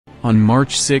On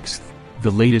March 6,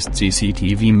 the latest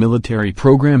CCTV military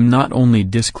program not only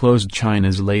disclosed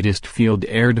China's latest field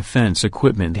air defense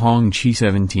equipment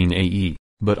Hongqi-17AE,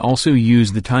 but also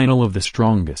used the title of the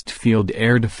strongest field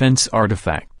air defense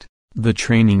artifact. The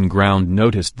training ground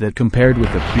noticed that compared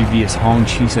with the previous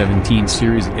Hongqi-17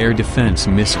 series air defense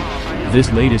missile,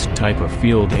 this latest type of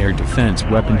field air defense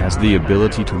weapon has the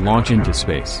ability to launch into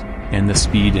space, and the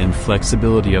speed and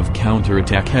flexibility of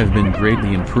counterattack have been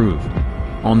greatly improved.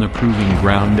 On the proving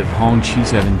ground of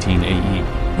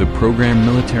Hongqi-17AE, the program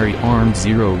military armed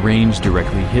zero-range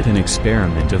directly hit an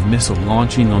experiment of missile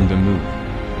launching on the moon.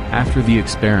 After the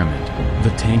experiment, the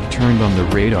tank turned on the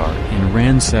radar and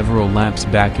ran several laps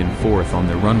back and forth on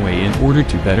the runway in order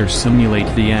to better simulate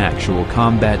the actual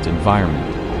combat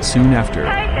environment. Soon after,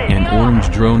 an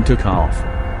orange drone took off.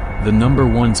 The number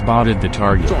 1 spotted the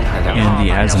target, and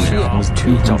the azimuth was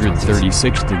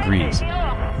 236 degrees.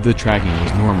 The tracking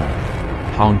was normal.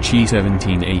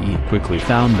 Hongqi-17AE quickly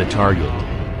found the target.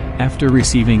 After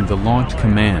receiving the launch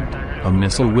command, a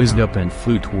missile whizzed up and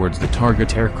flew towards the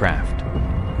target aircraft.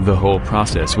 The whole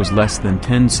process was less than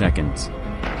 10 seconds.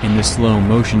 In the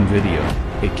slow-motion video,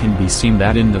 it can be seen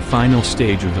that in the final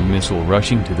stage of the missile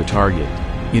rushing to the target,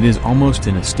 it is almost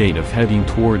in a state of heading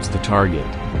towards the target.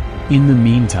 In the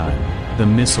meantime, the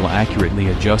missile accurately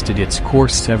adjusted its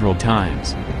course several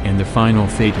times, and the final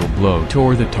fatal blow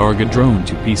tore the target drone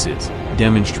to pieces,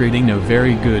 demonstrating a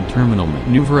very good terminal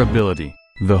maneuverability.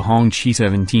 The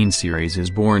Hongqi-17 series is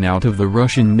born out of the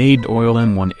Russian-made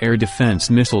Doyle-M1 air defense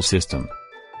missile system.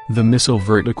 The missile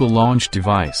vertical launch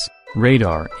device,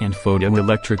 radar and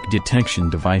photoelectric detection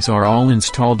device are all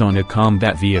installed on a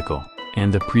combat vehicle,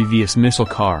 and the previous missile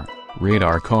car,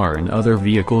 radar car and other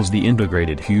vehicles the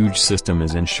integrated huge system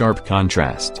is in sharp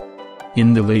contrast.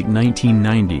 In the late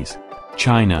 1990s,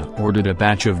 China ordered a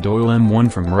batch of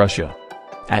Doyle-M1 from Russia.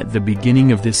 At the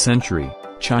beginning of this century,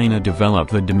 China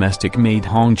developed the domestic-made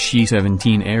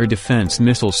Hongqi-17 air defense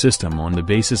missile system on the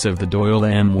basis of the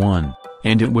Doyle-M1.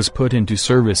 And it was put into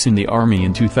service in the Army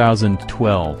in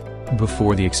 2012,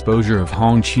 before the exposure of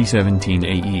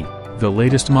Hongqi-17AE. The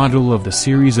latest model of the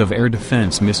series of air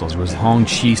defense missiles was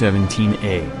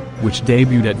Hongqi-17A, which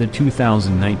debuted at the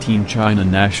 2019 China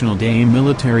National Day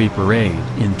military parade.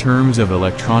 In terms of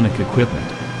electronic equipment,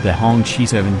 the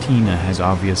Hongqi-17A has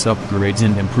obvious upgrades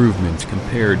and improvements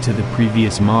compared to the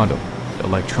previous model.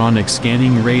 Electronic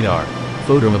scanning radar,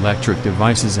 photoelectric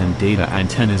devices and data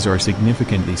antennas are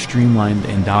significantly streamlined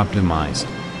and optimized.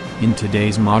 In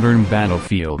today's modern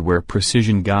battlefield where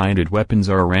precision-guided weapons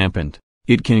are rampant,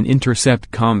 it can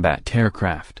intercept combat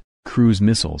aircraft, cruise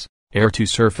missiles,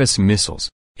 air-to-surface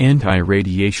missiles,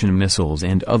 anti-radiation missiles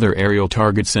and other aerial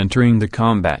targets entering the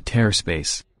combat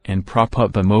airspace, and prop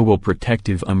up a mobile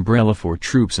protective umbrella for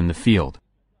troops in the field.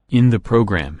 In the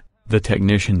program, the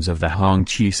technicians of the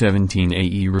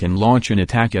Hongqi-17AE can launch an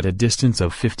attack at a distance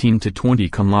of 15 to 20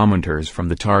 kilometers from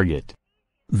the target.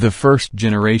 The first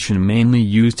generation mainly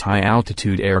used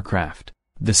high-altitude aircraft,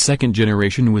 the second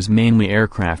generation was mainly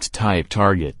aircraft-type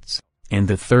targets, and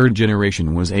the third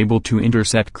generation was able to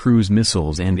intercept cruise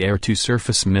missiles and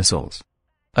air-to-surface missiles.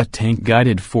 A tank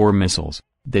guided 4 missiles,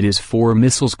 that is 4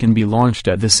 missiles can be launched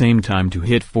at the same time to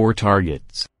hit 4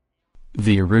 targets.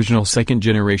 The original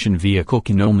second-generation vehicle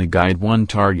can only guide 1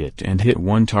 target and hit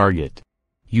 1 target.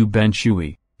 Yu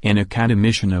Benchui, an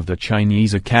academician of the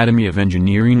Chinese Academy of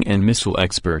Engineering and missile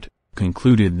expert,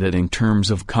 concluded that in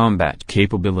terms of combat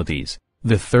capabilities,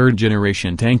 the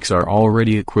third-generation tanks are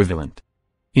already equivalent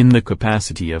in the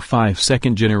capacity of 5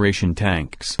 second-generation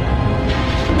tanks.